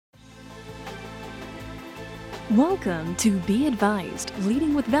Welcome to Be Advised,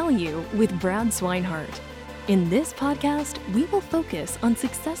 Leading with Value with Brad Swinehart. In this podcast, we will focus on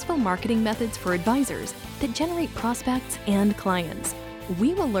successful marketing methods for advisors that generate prospects and clients.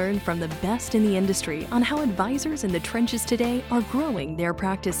 We will learn from the best in the industry on how advisors in the trenches today are growing their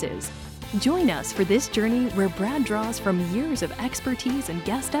practices. Join us for this journey where Brad draws from years of expertise and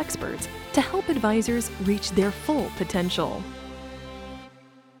guest experts to help advisors reach their full potential.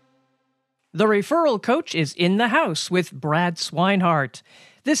 The Referral Coach is in the house with Brad Swinehart.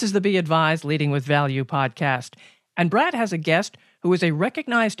 This is the Be Advised Leading with Value podcast. And Brad has a guest who is a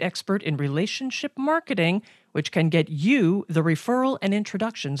recognized expert in relationship marketing, which can get you the referral and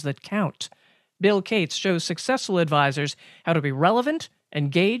introductions that count. Bill Cates shows successful advisors how to be relevant,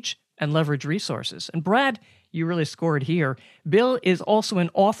 engage, and leverage resources. And Brad, you really scored here. Bill is also an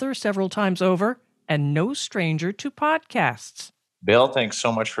author several times over and no stranger to podcasts. Bill, thanks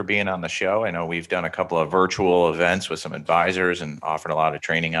so much for being on the show. I know we've done a couple of virtual events with some advisors and offered a lot of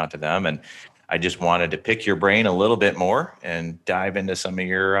training out to them. And I just wanted to pick your brain a little bit more and dive into some of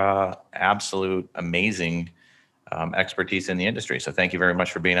your absolute amazing expertise in the industry. So thank you very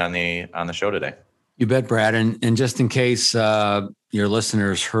much for being on the show today. You bet, Brad. And just in case your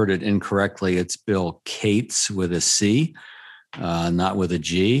listeners heard it incorrectly, it's Bill Cates with a C. Not with a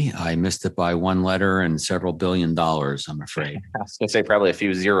G. I missed it by one letter and several $1 billion, I'm afraid. I was going to say probably a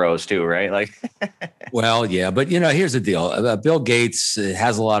few zeros too, right? Well, yeah, but here's the deal. Bill Gates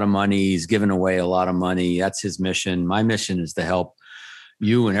has a lot of money. He's given away a lot of money. That's his mission. My mission is to help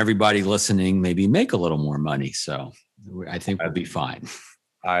you and everybody listening maybe make a little more money. So I think we'll be fine.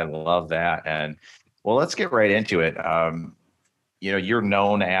 I love that. And well, let's get right into it. You're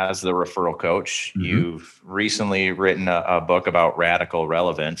known as the referral coach. Mm-hmm. You've recently written a book about radical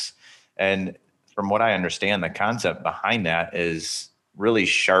relevance. And from what I understand, the concept behind that is really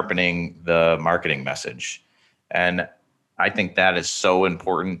sharpening the marketing message. And I think that is so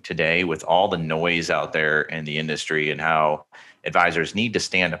important today with all the noise out there in the industry and how advisors need to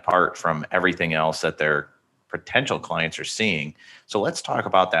stand apart from everything else that their potential clients are seeing. So let's talk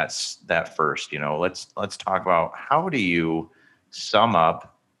about that first. Let's talk about how do you sum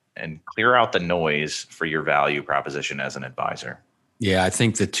up and clear out the noise for your value proposition as an advisor? Yeah, I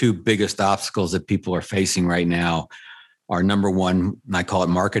think the two biggest obstacles that people are facing right now are, number one, I call it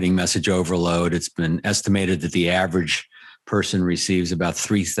marketing message overload. It's been estimated that the average person receives about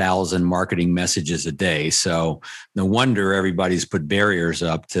 3,000 marketing messages a day. So no wonder everybody's put barriers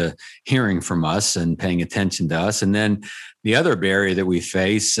up to hearing from us and paying attention to us. And then the other barrier that we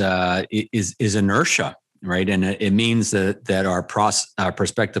face is inertia. Right. And it means that our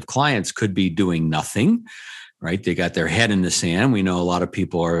prospective clients could be doing nothing. Right. They got their head in the sand. We know a lot of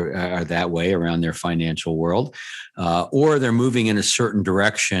people are that way around their financial world, or they're moving in a certain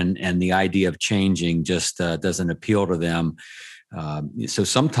direction and the idea of changing just doesn't appeal to them. So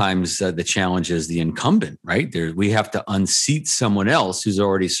sometimes the challenge is the incumbent. Right. We have to unseat someone else who's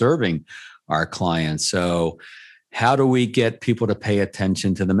already serving our clients. So how do we get people to pay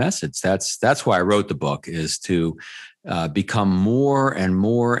attention to the message? That's why I wrote the book, is to become more and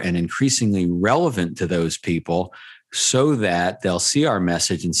more and increasingly relevant to those people so that they'll see our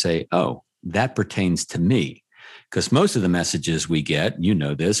message and say, oh, that pertains to me. Because most of the messages we get,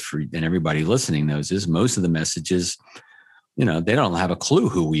 this, and everybody listening knows this, most of the messages, they don't have a clue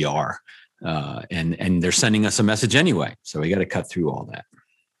who we are. And they're sending us a message anyway. So we got to cut through all that.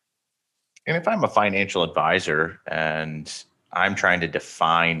 And if I'm a financial advisor and I'm trying to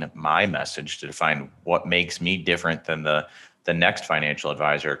define my message, to define what makes me different than the next financial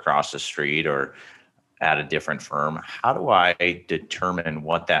advisor across the street or at a different firm, how do I determine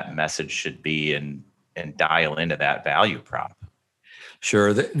what that message should be and dial into that value prop?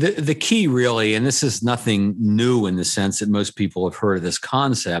 Sure. The key really, and this is nothing new in the sense that most people have heard of this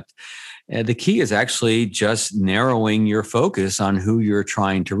concept, the key is actually just narrowing your focus on who you're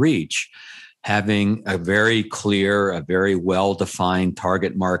trying to reach. Having a very clear, a very well-defined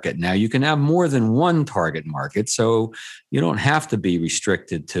target market. Now, you can have more than one target market, so you don't have to be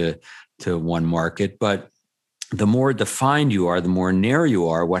restricted to one market. But the more defined you are, the more narrow you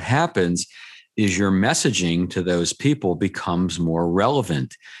are, what happens is your messaging to those people becomes more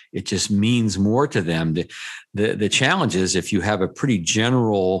relevant. It just means more to them. The challenge is if you have a pretty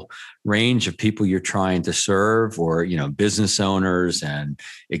general range of people you're trying to serve, or business owners and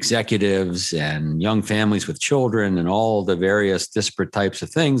executives and young families with children and all the various disparate types of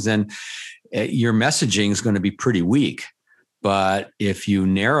things, then your messaging is going to be pretty weak. But if you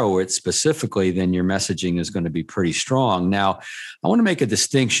narrow it specifically, then your messaging is going to be pretty strong. Now, I want to make a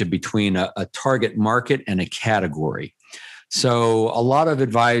distinction between a target market and a category. So a lot of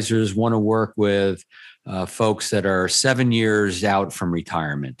advisors want to work with folks that are 7 years out from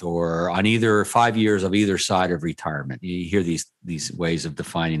retirement or on either 5 years of either side of retirement. You hear these ways of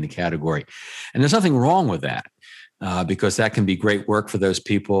defining the category. And there's nothing wrong with that. Because that can be great work for those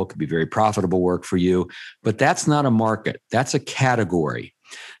people. It could be very profitable work for you, but that's not a market. That's a category.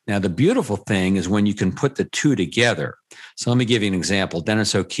 Now, the beautiful thing is when you can put the two together. So let me give you an example.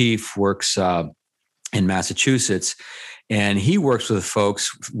 Dennis O'Keefe works in Massachusetts, and he works with folks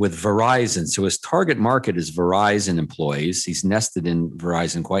with Verizon. So his target market is Verizon employees. He's nested in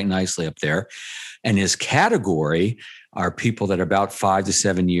Verizon quite nicely up there. And his category are people that are about 5 to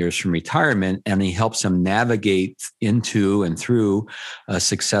 7 years from retirement, and he helps them navigate into and through a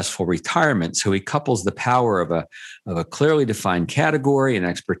successful retirement. So he couples the power of a clearly defined category and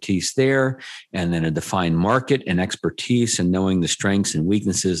expertise there, and then a defined market and expertise and knowing the strengths and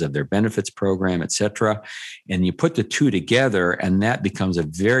weaknesses of their benefits program, et cetera. And you put the two together, and that becomes a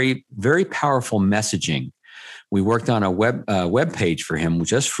very, very powerful messaging. We worked on a web page for him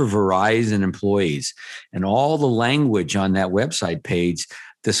just for Verizon employees, and all the language on that website page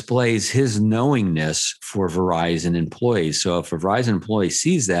displays his knowingness for Verizon employees. So if a Verizon employee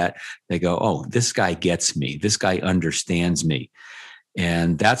sees that, they go, "Oh, this guy gets me. This guy understands me."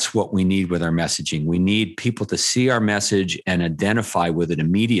 And that's what we need with our messaging. We need people to see our message and identify with it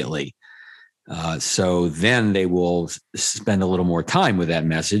immediately. So then they will spend a little more time with that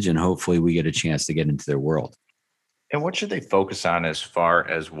message, and hopefully we get a chance to get into their world. And what should they focus on as far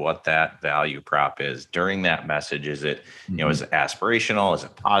as what that value prop is during that message? Is it, is it aspirational? Is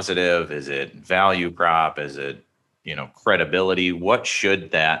it positive? Is it value prop? Is it, credibility? What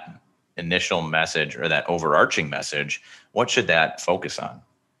should that initial message or that overarching message, what should that focus on?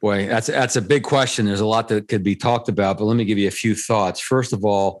 Boy, that's a big question. There's a lot that could be talked about, but let me give you a few thoughts. First of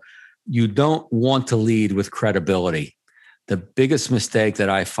all, you don't want to lead with credibility. The biggest mistake that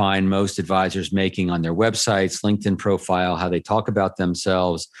I find most advisors making on their websites, LinkedIn profile, how they talk about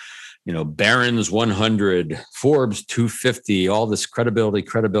themselves, Barron's 100, Forbes 250, all this credibility.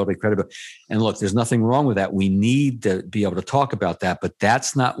 And look, there's nothing wrong with that. We need to be able to talk about that, but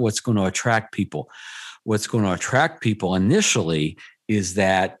that's not what's going to attract people. What's going to attract people initially is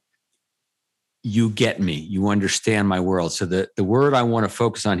that you get me, you understand my world. So the word I want to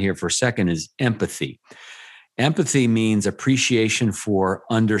focus on here for a second is empathy. Empathy means appreciation for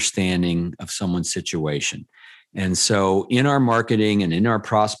understanding of someone's situation. And so in our marketing and in our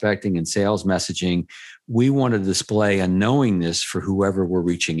prospecting and sales messaging, we want to display a knowingness for whoever we're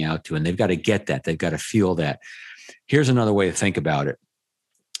reaching out to. And they've got to get that. They've got to feel that. Here's another way to think about it.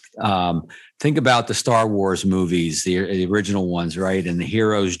 Think about the Star Wars movies, the original ones, right? And the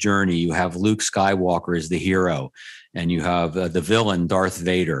hero's journey. You have Luke Skywalker as the hero, and you have the villain, Darth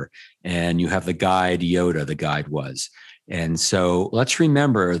Vader, and you have the guide, Yoda, the guide was. And so let's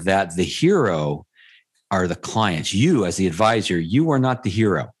remember that the hero are the clients. You, as the advisor, you are not the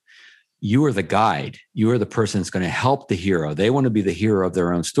hero. You are the guide. You are the person that's going to help the hero. They want to be the hero of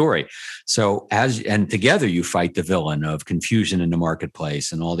their own story. So and together you fight the villain of confusion in the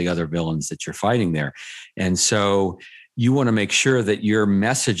marketplace and all the other villains that you're fighting there. And so you want to make sure that your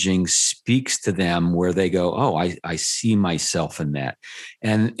messaging speaks to them where they go, "Oh, I see myself in that."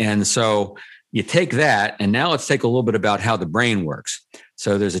 And so you take that, and now let's take a little bit about how the brain works.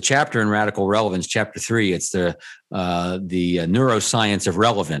 So there's a chapter in Radical Relevance, chapter 3. It's the neuroscience of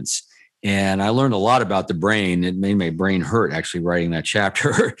relevance. And I learned a lot about the brain. It made my brain hurt actually writing that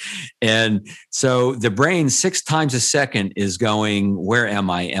chapter. And so the brain 6 times a second is going, "Where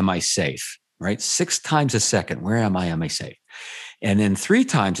am I? Am I safe?" Right? 6 times a second. "Where am I? Am I safe?" And then 3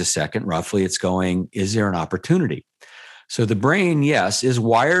 times a second, roughly, it's going, "Is there an opportunity?" So the brain, yes, is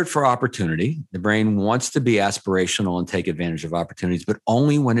wired for opportunity. The brain wants to be aspirational and take advantage of opportunities, but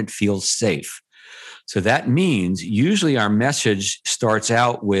only when it feels safe. So that means usually our message starts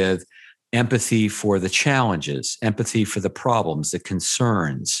out with empathy for the challenges, empathy for the problems, the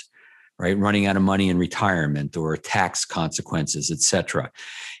concerns, right? Running out of money in retirement or tax consequences, et cetera.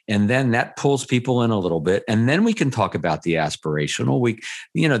 And then that pulls people in a little bit. And then we can talk about the aspirational.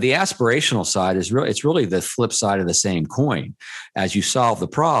 The aspirational side is it's really the flip side of the same coin. As you solve the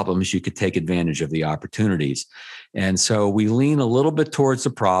problems, you could take advantage of the opportunities. And so we lean a little bit towards the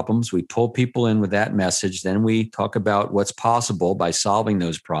problems. We pull people in with that message. Then we talk about what's possible by solving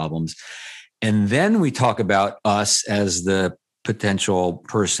those problems. And then we talk about us as the potential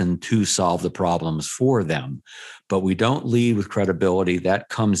person to solve the problems for them. But we don't lead with credibility. That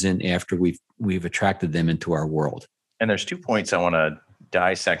comes in after we've attracted them into our world. And there's 2 points I want to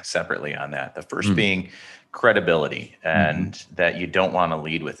dissect separately on that. The first being credibility, and that you don't want to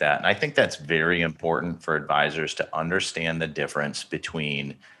lead with that. And I think that's very important for advisors to understand the difference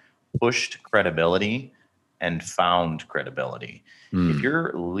between pushed credibility and found credibility. If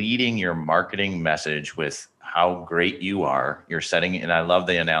you're leading your marketing message with how great you are, you're setting, and I love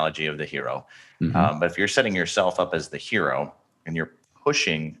the analogy of the hero, but if you're setting yourself up as the hero and you're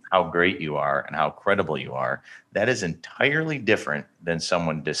pushing how great you are and how credible you are, that is entirely different than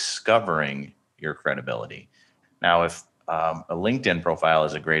someone discovering your credibility. Now, if a LinkedIn profile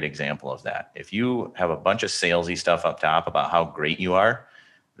is a great example of that. If you have a bunch of salesy stuff up top about how great you are,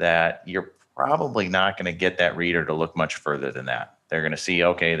 that you're probably not going to get that reader to look much further than that. They're going to see,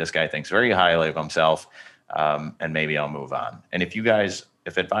 okay, this guy thinks very highly of himself, and maybe I'll move on. And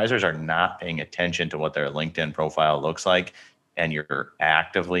if advisors are not paying attention to what their LinkedIn profile looks like, and you're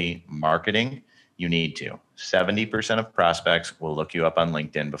actively marketing, you need to. 70% of prospects will look you up on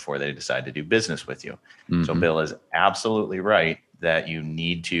LinkedIn before they decide to do business with you. So Bill is absolutely right that you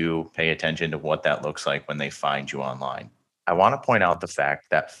need to pay attention to what that looks like when they find you online. I want to point out the fact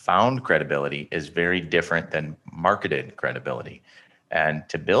that found credibility is very different than marketed credibility. And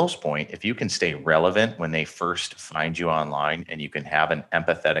to Bill's point, if you can stay relevant when they first find you online, and you can have an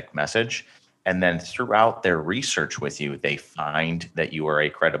empathetic message, and then throughout their research with you, they find that you are a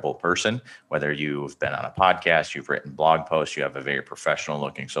credible person, whether you've been on a podcast, you've written blog posts, you have a very professional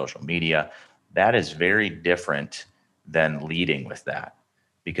looking social media, that is very different than leading with that.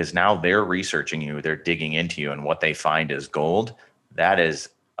 Because now they're researching you, they're digging into you, and what they find is gold. That is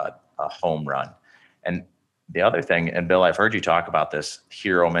a home run. And the other thing, and Bill, I've heard you talk about this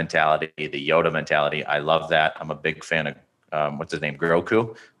hero mentality, the Yoda mentality. I love that. I'm a big fan of what's his name,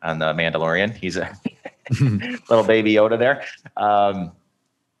 Grogu on the Mandalorian. He's a little baby Yoda there.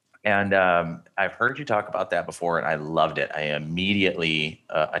 I've heard you talk about that before, and I loved it. I immediately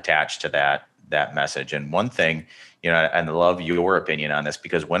attached to that message. And one thing, and I love your opinion on this,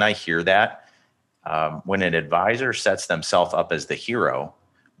 because when I hear that, when an advisor sets themselves up as the hero,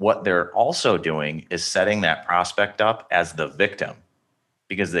 what they're also doing is setting that prospect up as the victim,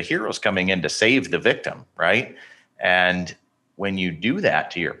 because the hero's coming in to save the victim, right? And when you do that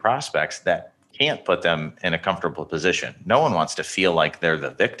to your prospects, that can't put them in a comfortable position. No one wants to feel like they're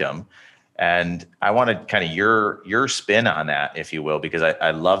the victim. And I wanted kind of your spin on that, if you will, because I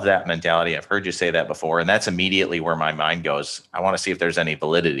love that mentality. I've heard you say that before, and that's immediately where my mind goes. I want to see if there's any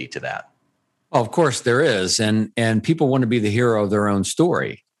validity to that. Well, of course there is. And people want to be the hero of their own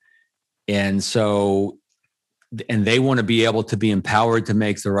story. And so, and they want to be able to be empowered to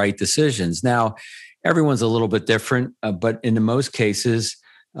make the right decisions. Now, everyone's a little bit different, but in most cases,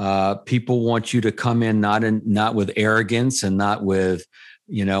 people want you to come in not with arrogance and not with,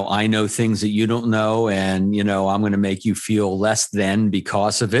 I know things that you don't know, and I'm going to make you feel less than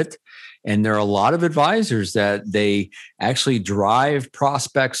because of it. And there are a lot of advisors that they actually drive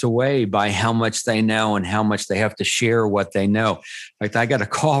prospects away by how much they know and how much they have to share what they know. In fact, I got a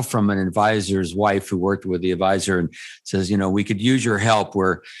call from an advisor's wife who worked with the advisor and says, we could use your help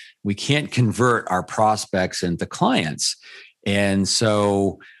where we can't convert our prospects into clients. And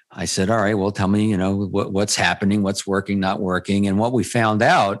so I said, all right, well, tell me, what's happening, what's working, not working. And what we found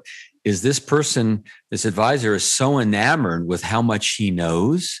out is this advisor is so enamored with how much he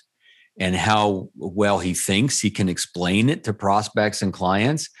knows and how well he thinks he can explain it to prospects and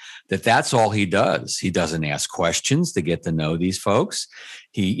clients, that's all he does. He doesn't ask questions to get to know these folks.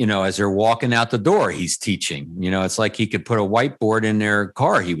 He, as they're walking out the door, he's teaching. It's like he could put a whiteboard in their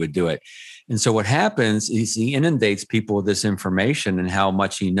car, he would do it. And so what happens is he inundates people with this information and how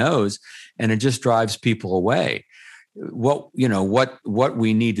much he knows, and it just drives people away. What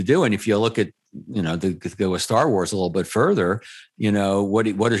we need to do, and if you look at, to go with Star Wars a little bit further, what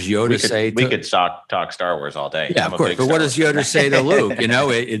does Yoda say? We could talk Star Wars all day. Yeah, of course. But what does Yoda say to Luke?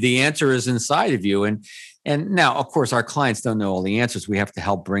 The answer is inside of you. And now, of course, our clients don't know all the answers. We have to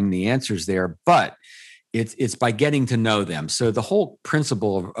help bring the answers there, but it's by getting to know them. So the whole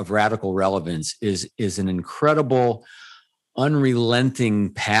principle of radical relevance is an incredible,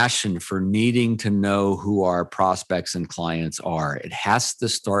 unrelenting passion for needing to know who our prospects and clients are. It has to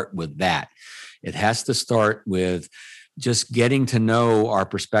start with that. It has to start with just getting to know our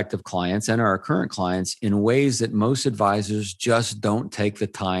prospective clients and our current clients in ways that most advisors just don't take the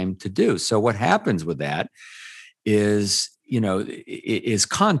time to do. So what happens with that is, is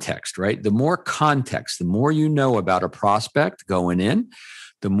context, right? The more context, the more you know about a prospect going in,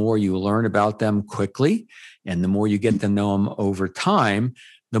 the more you learn about them quickly, and the more you get to know them over time,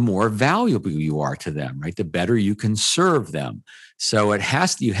 the more valuable you are to them, right? The better you can serve them. So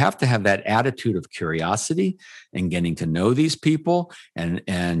you have to have that attitude of curiosity and getting to know these people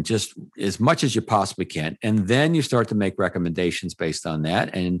and just as much as you possibly can. And then you start to make recommendations based on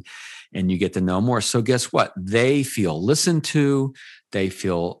that and you get to know more. So guess what? They feel listened to, they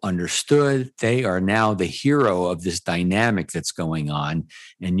feel understood. They are now the hero of this dynamic that's going on.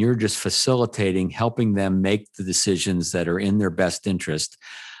 And you're just facilitating, helping them make the decisions that are in their best interest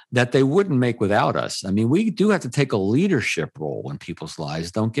that they wouldn't make without us. I mean, we do have to take a leadership role in people's lives.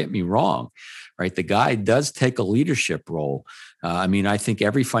 Don't get me wrong, right? The guide does take a leadership role. I mean, I think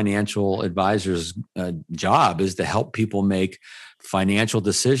every financial advisor's job is to help people make financial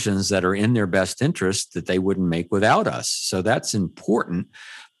decisions that are in their best interest that they wouldn't make without us. So that's important.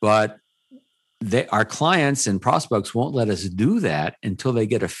 But our clients and prospects won't let us do that until they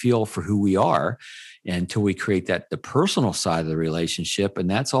get a feel for who we are, until we create the personal side of the relationship. And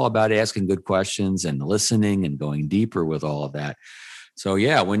that's all about asking good questions and listening and going deeper with all of that. So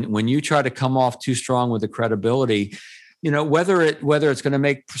yeah, when you try to come off too strong with the credibility, whether it's going to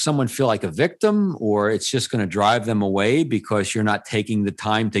make someone feel like a victim or it's just going to drive them away because you're not taking the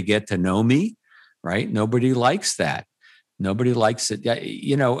time to get to know me, right? Nobody likes that. Nobody likes it.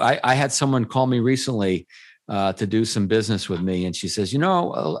 I had someone call me recently to do some business with me. And she says,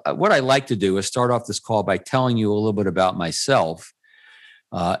 what I like to do is start off this call by telling you a little bit about myself.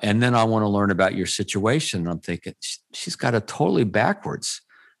 And then I want to learn about your situation. And I'm thinking, she's got it totally backwards,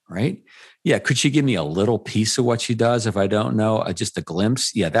 right? Yeah. Could she give me a little piece of what she does if I don't know? Just a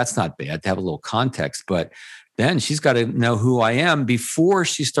glimpse? Yeah, that's not bad to have a little context. But then she's got to know who I am before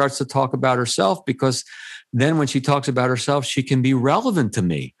she starts to talk about herself, because then when she talks about herself, she can be relevant to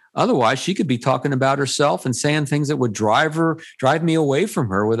me. Otherwise, she could be talking about herself and saying things that would drive me away from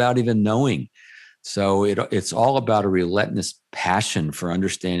her without even knowing. So it's all about a relentless passion for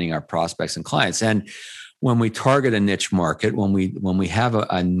understanding our prospects and clients. And when we target a niche market, when we have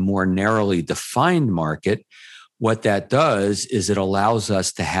a more narrowly defined market, what that does is it allows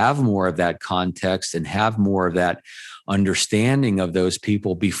us to have more of that context and have more of that understanding of those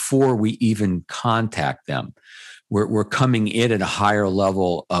people before we even contact them. We're coming in at a higher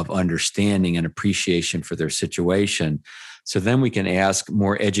level of understanding and appreciation for their situation. So then we can ask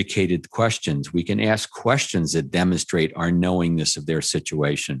more educated questions. We can ask questions that demonstrate our knowingness of their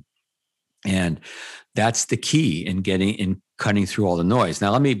situation. And that's the key in cutting through all the noise.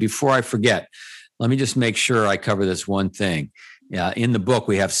 Now, before I forget, let me just make sure I cover this one thing. In the book,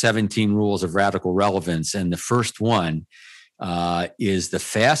 we have 17 rules of radical relevance. And the first one is the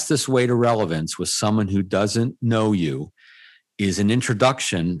fastest way to relevance with someone who doesn't know you is an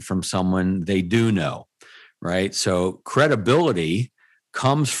introduction from someone they do know, right? So credibility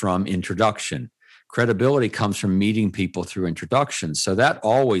comes from introduction. Credibility comes from meeting people through introduction. So that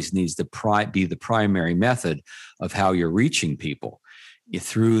always needs to be the primary method of how you're reaching people.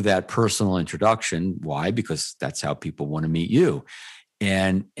 Through that personal introduction. Why? Because that's how people want to meet you.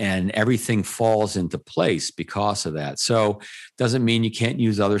 And everything falls into place because of that. So doesn't mean you can't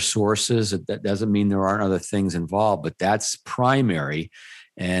use other sources. That doesn't mean there aren't other things involved, but that's primary.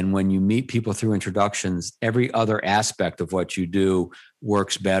 And when you meet people through introductions, every other aspect of what you do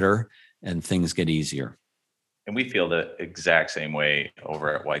works better and things get easier. And we feel the exact same way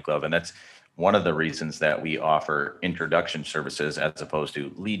over at White Glove. And that's one of the reasons that we offer introduction services as opposed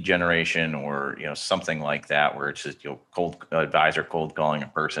to lead generation or something like that, where it's just cold calling a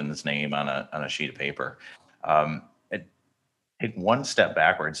person's name on a sheet of paper. Take one step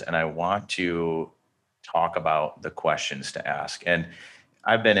backwards, and I want to talk about the questions to ask. And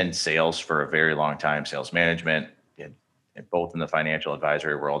I've been in sales for a very long time, sales management, both in the financial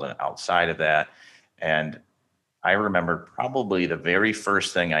advisory world and outside of that. And I remember probably the very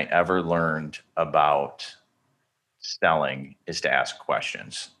first thing I ever learned about selling is to ask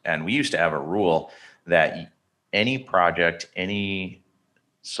questions. And we used to have a rule that any project, any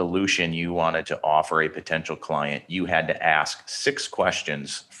solution you wanted to offer a potential client, you had to ask 6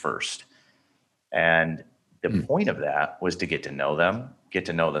 questions first. And the point of that was to get to know them, get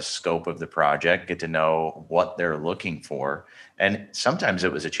to know the scope of the project, get to know what they're looking for. And sometimes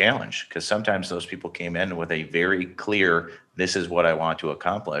it was a challenge because sometimes those people came in with a very clear, this is what I want to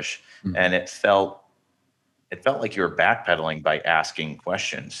accomplish. And it felt like you were backpedaling by asking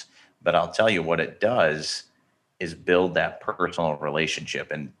questions. But I'll tell you what it does is build that personal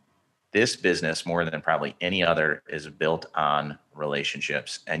relationship. And this business, more than probably any other, is built on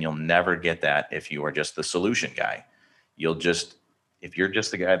relationships. And you'll never get that if you are just the solution guy. If you're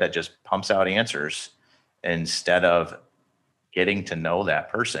just the guy that just pumps out answers instead of getting to know that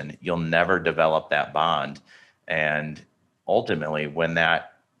person, you'll never develop that bond. And ultimately, when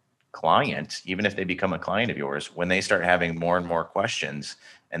that client, even if they become a client of yours, when they start having more and more questions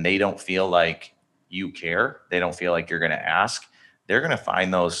and they don't feel like you care, they don't feel like you're going to ask, they're going to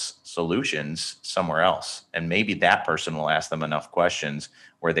find those solutions somewhere else. And maybe that person will ask them enough questions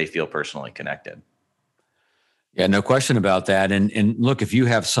where they feel personally connected. Yeah, no question about that. And look, if you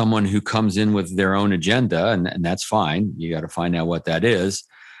have someone who comes in with their own agenda, and that's fine, you got to find out what that is.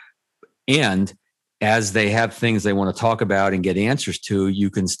 And as they have things they want to talk about and get answers to, you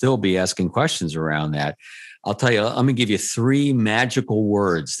can still be asking questions around that. I'll tell you, let me give you 3 magical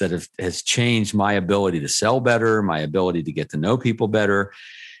words that has changed my ability to sell better, my ability to get to know people better.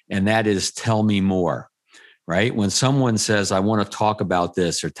 And that is, tell me more, right? When someone says, I want to talk about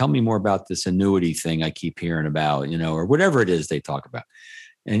this, or tell me more about this annuity thing I keep hearing about, or whatever it is they talk about.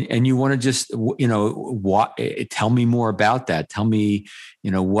 And you want to just, tell me more about that. Tell me,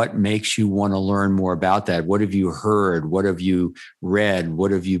 what makes you want to learn more about that? What have you heard? What have you read?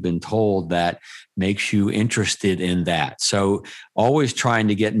 What have you been told that makes you interested in that? So always trying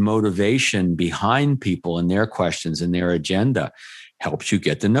to get motivation behind people and their questions and their agenda helps you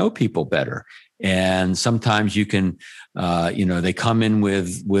get to know people better. And sometimes you can, they come in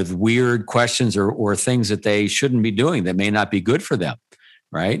with weird questions or things that they shouldn't be doing that may not be good for them.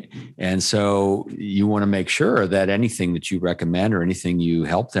 Right. And so you want to make sure that anything that you recommend or anything you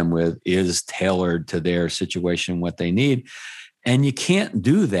help them with is tailored to their situation, what they need. And you can't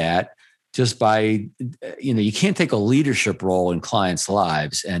do that just by, you can't take a leadership role in clients'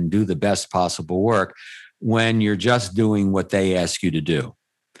 lives and do the best possible work when you're just doing what they ask you to do.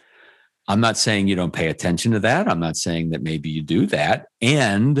 I'm not saying you don't pay attention to that. I'm not saying that maybe you do that.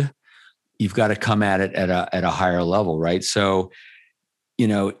 And you've got to come at it at a higher level, right? So,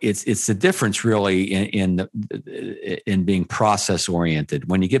 it's the difference really in being process oriented.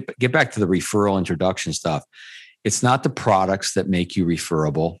 When you get back to the referral introduction stuff, it's not the products that make you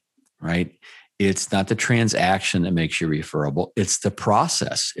referable, right? It's not the transaction that makes you referable. It's the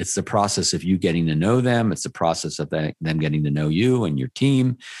process. It's the process of you getting to know them. It's the process of them getting to know you and your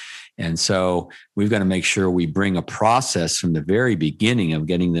team. And so we've got to make sure we bring a process from the very beginning of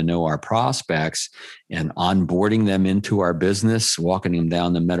getting to know our prospects and onboarding them into our business, walking them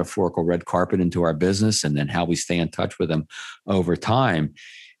down the metaphorical red carpet into our business, and then how we stay in touch with them over time.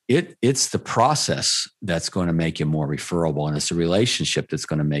 It's the process that's going to make you more referable, and it's the relationship that's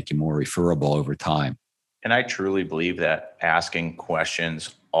going to make you more referable over time. And I truly believe that asking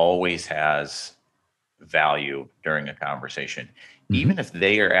questions always has value during a conversation. Even if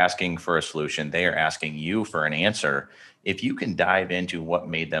they are asking for a solution, they are asking you for an answer. If you can dive into what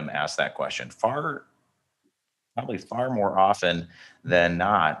made them ask that question, probably far more often than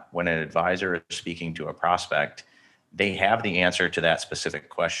not, when an advisor is speaking to a prospect, they have the answer to that specific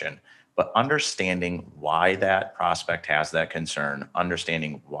question. But understanding why that prospect has that concern,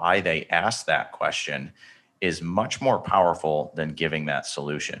 understanding why they asked that question is much more powerful than giving that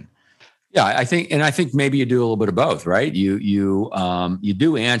solution. Yeah, I think maybe you do a little bit of both, right? You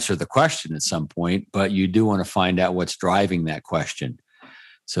do answer the question at some point, but you do want to find out what's driving that question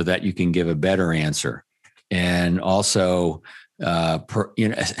so that you can give a better answer. And also,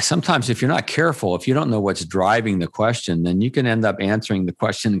 sometimes if you're not careful, if you don't know what's driving the question, then you can end up answering the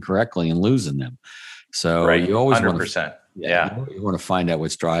question incorrectly and losing them. So right. You always 100%. You want to find out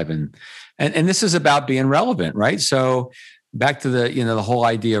what's driving, and this is about being relevant, right? So back to the whole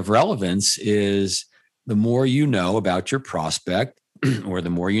idea of relevance is the more you know about your prospect or the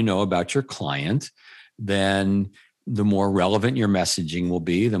more you know about your client, then the more relevant your messaging will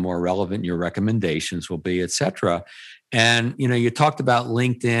be, the more relevant your recommendations will be, et cetera. And, you talked about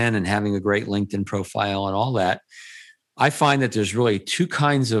LinkedIn and having a great LinkedIn profile and all that. I find that there's really 2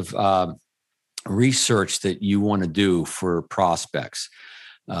 kinds of research that you want to do for prospects.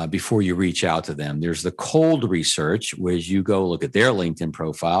 Before you reach out to them. There's the cold research, where you go look at their LinkedIn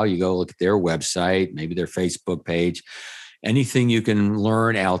profile, you go look at their website, maybe their Facebook page, anything you can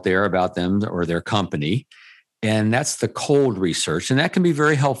learn out there about them or their company. And that's the cold research. And that can be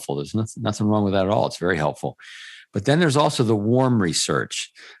very helpful. There's nothing wrong with that at all. It's very helpful. But then there's also the warm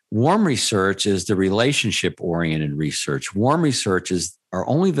research. Warm research is the relationship-oriented research. Warm research are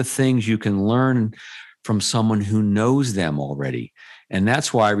only the things you can learn from someone who knows them already. And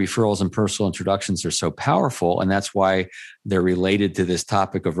that's why referrals and personal introductions are so powerful. And that's why they're related to this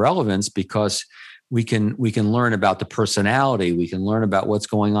topic of relevance, because we can learn about the personality. We can learn about what's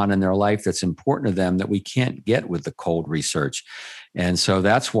going on in their life that's important to them that we can't get with the cold research. And so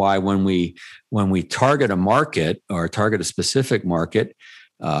that's why when we target a market or target a specific market,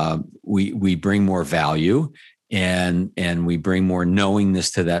 we bring more value and we bring more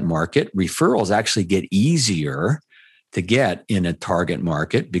knowingness to that market. Referrals actually get easier to get in a target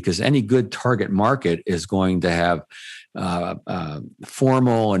market, because any good target market is going to have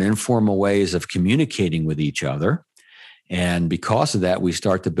formal and informal ways of communicating with each other. And because of that, we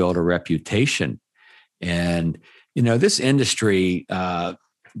start to build a reputation. And, this industry,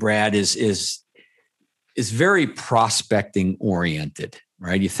 Brad, is very prospecting oriented,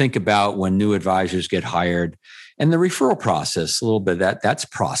 right? You think about when new advisors get hired and the referral process, a little bit of that's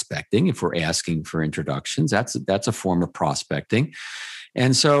prospecting. If we're asking for introductions, that's a form of prospecting.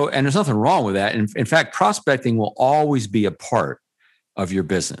 And there's nothing wrong with that. In fact, prospecting will always be a part of your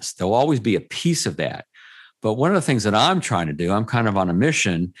business. There'll always be a piece of that. But one of the things that I'm trying to do, I'm kind of on a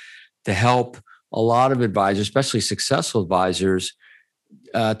mission to help a lot of advisors, especially successful advisors,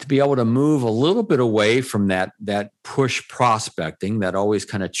 to be able to move a little bit away from that push prospecting, that always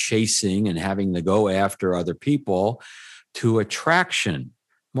kind of chasing and having to go after other people, to attraction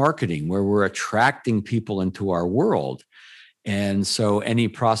marketing, where we're attracting people into our world. And so any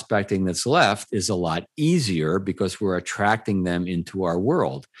prospecting that's left is a lot easier because we're attracting them into our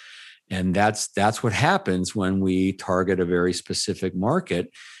world. And that's what happens when we target a very specific market,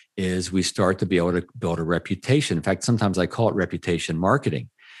 is we start to be able to build a reputation. In fact, sometimes I call it reputation marketing.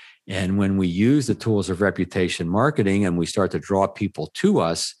 And when we use the tools of reputation marketing and we start to draw people to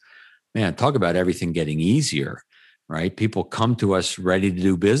us, man, talk about everything getting easier, right? People come to us ready to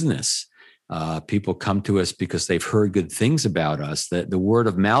do business. People come to us because they've heard good things about us. The word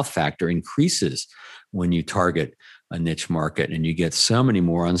of mouth factor increases when you target a niche market, and you get so many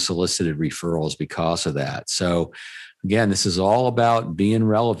more unsolicited referrals because of that. So again, this is all about being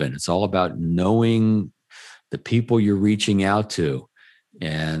relevant. It's all about knowing the people you're reaching out to.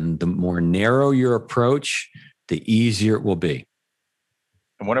 And the more narrow your approach, the easier it will be.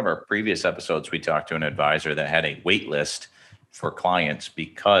 In one of our previous episodes, we talked to an advisor that had a wait list for clients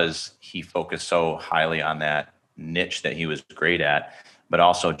because he focused so highly on that niche that he was great at, but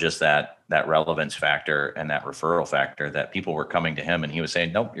also just that relevance factor and that referral factor, that people were coming to him and he was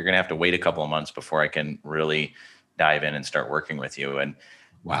saying, nope, you're going to have to wait a couple of months before I can really dive in and start working with you. And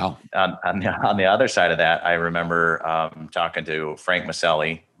wow. On the other side of that, I remember talking to Frank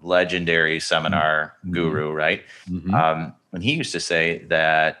Maselli, legendary seminar guru, right? Mm-hmm. And he used to say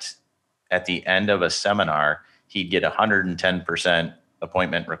that at the end of a seminar, he'd get 110%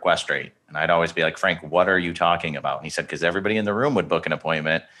 appointment request rate. And I'd always be like, Frank, what are you talking about? And he said, because everybody in the room would book an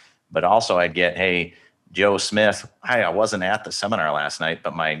appointment, but also I'd get, hey, Joe Smith, hi, I wasn't at the seminar last night,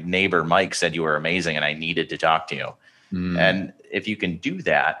 but my neighbor Mike said you were amazing and I needed to talk to you. And if you can do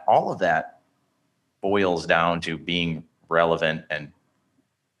that, all of that boils down to being relevant and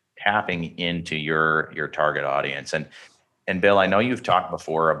tapping into your target audience. And Bill, I know you've talked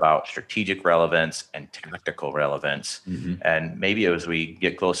before about strategic relevance and tactical relevance. Mm-hmm. And maybe as we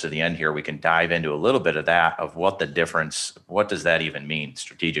get close to the end here, we can dive into a little bit of that, of what does that even mean,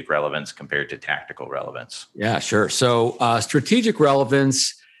 strategic relevance compared to tactical relevance? Yeah, sure. So strategic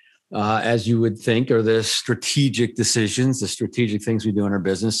relevance, as you would think, are the strategic decisions, the strategic things we do in our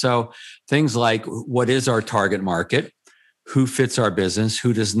business. So things like, what is our target market? Who fits our business?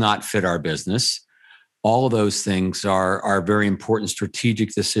 Who does not fit our business? All of those things are very important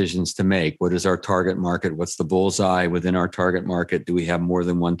strategic decisions to make. What is our target market? What's the bullseye within our target market? Do we have more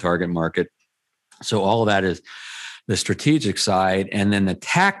than one target market? So all of that is the strategic side. And then the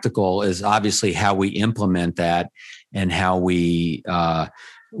tactical is obviously how we implement that and how we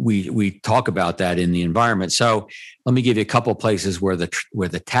talk about that in the environment. So let me give you a couple of places where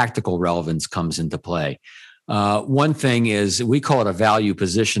the tactical relevance comes into play. One thing is, we call it a value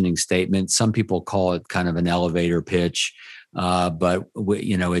positioning statement. Some people call it kind of an elevator pitch, but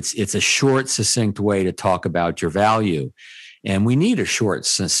it's a short, succinct way to talk about your value. And we need a short,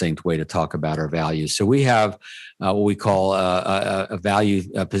 succinct way to talk about our values. So we have what we call a value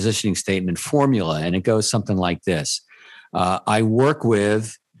positioning statement formula, and it goes something like this. I work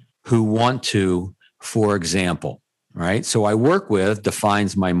with who want to, for example. Right. So I work with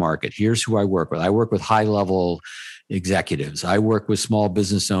defines my market. Here's who I work with. I work with high level executives. I work with small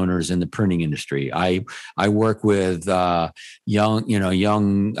business owners in the printing industry. I work with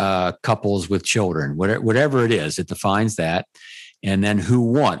young couples with children. Whatever it is, it defines that. And then who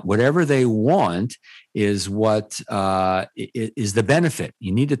want, whatever they want is what is the benefit.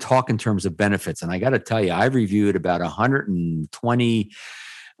 You need to talk in terms of benefits. And I got to tell you, I've reviewed about 120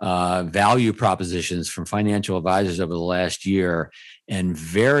 value propositions from financial advisors over the last year, and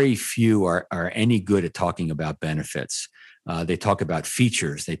very few are any good at talking about benefits. They talk about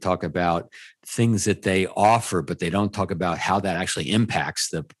features, they talk about things that they offer, but they don't talk about how that actually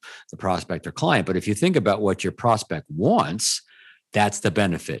impacts the prospect or client. But if you think about what your prospect wants, that's the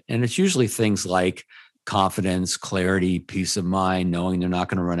benefit. And it's usually things like confidence, clarity, peace of mind, knowing they're not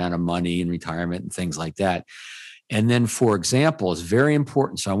going to run out of money in retirement and things like that. And then, for example, is very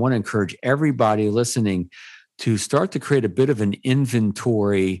important. So I want to encourage everybody listening to start to create a bit of an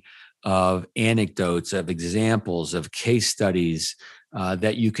inventory of anecdotes, of examples, of case studies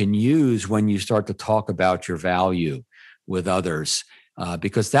that you can use when you start to talk about your value with others,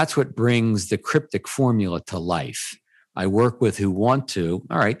 because that's what brings the cryptic formula to life. I work with who want to.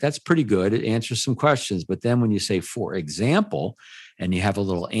 All right, that's pretty good. It answers some questions. But then when you say, for example, and you have a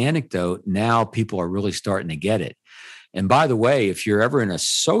little anecdote, now people are really starting to get it. And by the way, if you're ever in a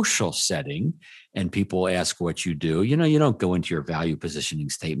social setting and people ask what you do, you don't go into your value positioning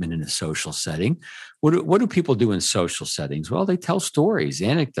statement in a social setting. What do people do in social settings? Well, they tell stories,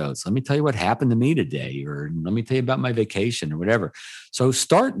 anecdotes. Let me tell you what happened to me today, or let me tell you about my vacation or whatever. So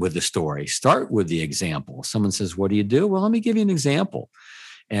start with the story, start with the example. Someone says, what do you do? Well, let me give you an example.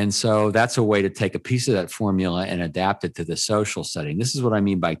 And so that's a way to take a piece of that formula and adapt it to the social setting. This is what I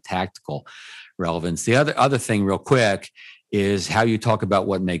mean by tactical relevance. The other thing real quick is how you talk about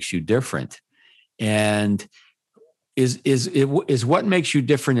what makes you different. And is what makes you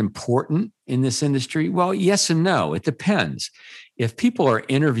different important in this industry? Well, yes and no. It depends. If people are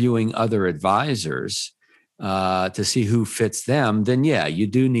interviewing other advisors to see who fits them, then yeah, you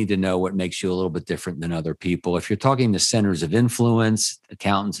do need to know what makes you a little bit different than other people. If you're talking to centers of influence,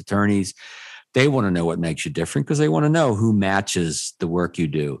 accountants, attorneys, they want to know what makes you different because they want to know who matches the work you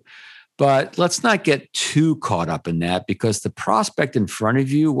do. But let's not get too caught up in that, because the prospect in front of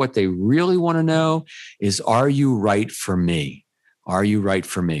you, what they really want to know is, are you right for me? Are you right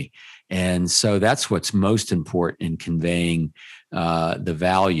for me? And so that's what's most important in conveying the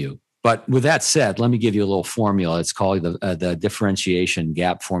value. But with that said, let me give you a little formula. It's called the differentiation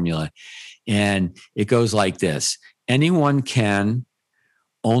gap formula. And it goes like this. Anyone can,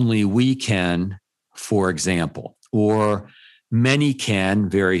 only we can, for example, or many can,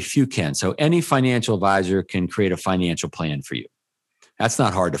 very few can. So any financial advisor can create a financial plan for you. That's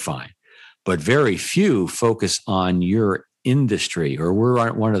not hard to find. But very few focus on your industry, or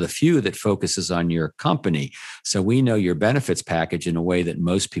we're one of the few that focuses on your company. So we know your benefits package in a way that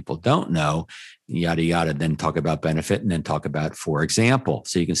most people don't know, yada, yada, then talk about benefit and then talk about, for example.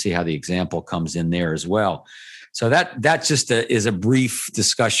 So you can see how the example comes in there as well. So that just is a brief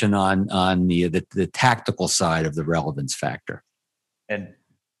discussion on the tactical side of the relevance factor. And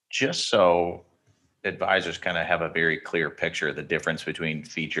just so advisors kind of have a very clear picture of the difference between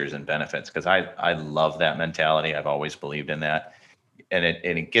features and benefits, because I love that mentality. I've always believed in that. And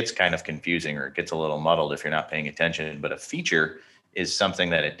it gets kind of confusing, or it gets a little muddled if you're not paying attention. But a feature is something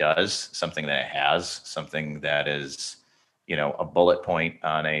that it does, something that it has, something that is, a bullet point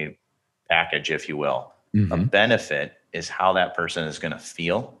on a package, if you will. Mm-hmm. A benefit is how that person is going to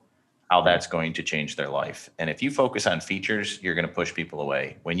feel, how that's going to change their life. And if you focus on features, you're going to push people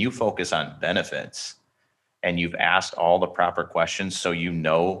away. When you focus on benefits and you've asked all the proper questions so you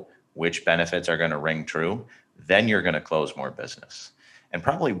know which benefits are going to ring true, then you're going to close more business. And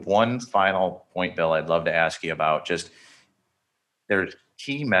probably one final point, Bill, I'd love to ask you about, just there's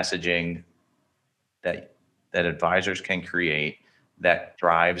key messaging that advisors can create that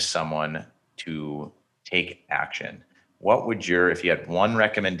drives someone to take action. What would if you had one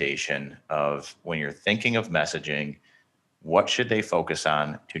recommendation of when you're thinking of messaging, what should they focus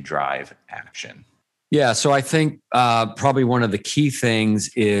on to drive action? Yeah, so I think probably one of the key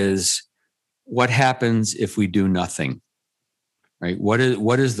things is what happens if we do nothing, right? What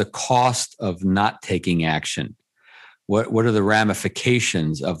is the cost of not taking action? What are the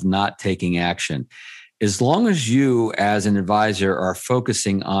ramifications of not taking action? As long as you as an advisor are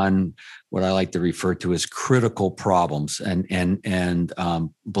focusing on what I like to refer to as critical problems and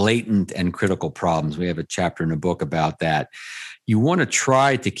blatant and critical problems. We have a chapter in the book about that. You want to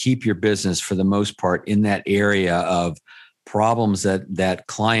try to keep your business, for the most part, in that area of problems that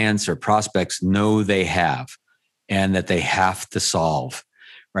clients or prospects know they have and that they have to solve.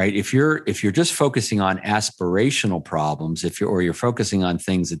 Right? If you're just focusing on aspirational problems, you're focusing on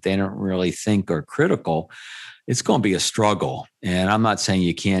things that they don't really think are critical, it's going to be a struggle. And I'm not saying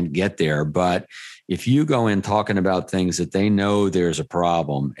you can't get there, but if you go in talking about things that they know there's a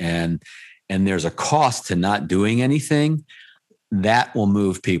problem and there's a cost to not doing anything, that will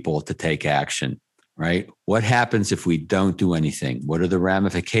move people to take action, right? What happens if we don't do anything? What are the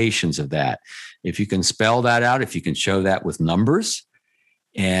ramifications of that? If you can spell that out, if you can show that with numbers,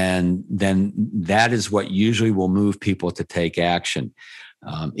 and then that is what usually will move people to take action.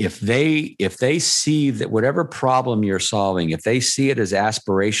 If they see that whatever problem you're solving, if they see it as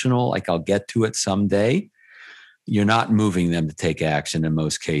aspirational, like I'll get to it someday, you're not moving them to take action in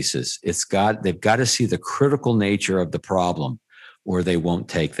most cases. They've got to see the critical nature of the problem, or they won't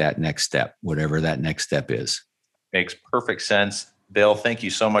take that next step, whatever that next step is. Makes perfect sense. Bill, thank you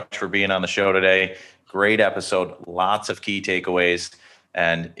so much for being on the show today. Great episode, lots of key takeaways.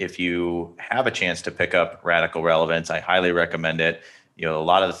 And if you have a chance to pick up Radical Relevance, I highly recommend it. A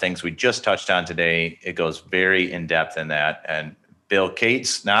lot of the things we just touched on today, it goes very in depth in that. And Bill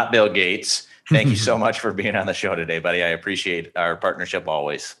Cates, not Bill Gates, thank you so much for being on the show today, buddy. I appreciate our partnership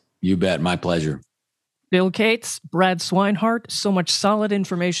always. You bet. My pleasure. Bill Cates, Brad Swinehart, so much solid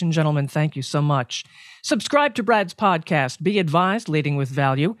information, gentlemen. Thank you so much. Subscribe to Brad's podcast, Be Advised, Leading with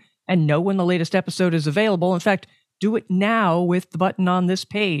Value, and know when the latest episode is available. In fact, do it now with the button on this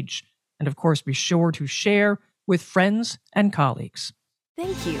page. And of course, be sure to share with friends and colleagues.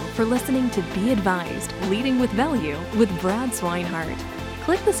 Thank you for listening to Be Advised, Leading with Value with Brad Swinehart.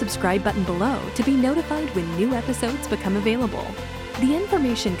 Click the subscribe button below to be notified when new episodes become available. The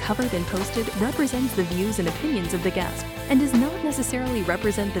information covered and posted represents the views and opinions of the guest and does not necessarily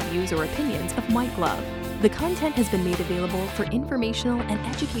represent the views or opinions of Mike Love. The content has been made available for informational and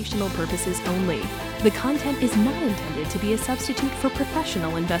educational purposes only. The content is not intended to be a substitute for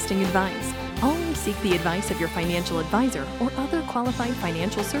professional investing advice. Always seek the advice of your financial advisor or other qualified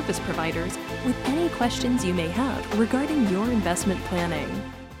financial service providers with any questions you may have regarding your investment planning.